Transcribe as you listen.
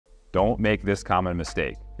Don't make this common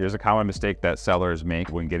mistake. Here's a common mistake that sellers make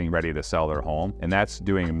when getting ready to sell their home, and that's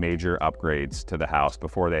doing major upgrades to the house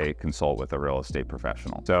before they consult with a real estate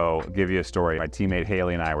professional. So I'll give you a story. My teammate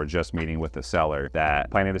Haley and I were just meeting with the seller that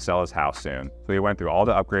planning to sell his house soon. So he went through all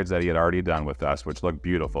the upgrades that he had already done with us, which looked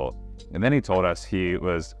beautiful. And then he told us he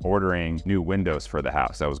was ordering new windows for the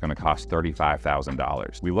house that was going to cost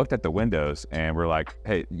 $35,000. We looked at the windows and we're like,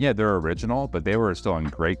 hey, yeah, they're original, but they were still in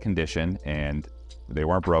great condition and they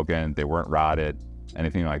weren't broken, they weren't rotted,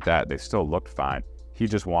 anything like that. They still looked fine. He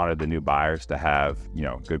just wanted the new buyers to have,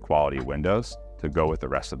 good quality windows to go with the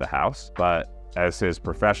rest of the house. But as his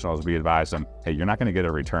professionals, we advised him, hey, you're not going to get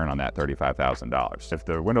a return on that $35,000. If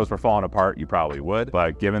the windows were falling apart, you probably would.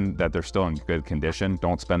 But given that they're still in good condition,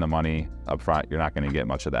 don't spend the money up front. You're not going to get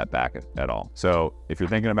much of that back at all. So if you're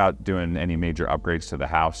thinking about doing any major upgrades to the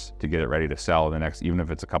house to get it ready to sell in the next, even if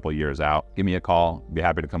it's a couple of years out, give me a call. Be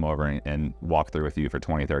happy to come over and walk through with you for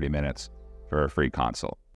 20, 30 minutes for a free consult.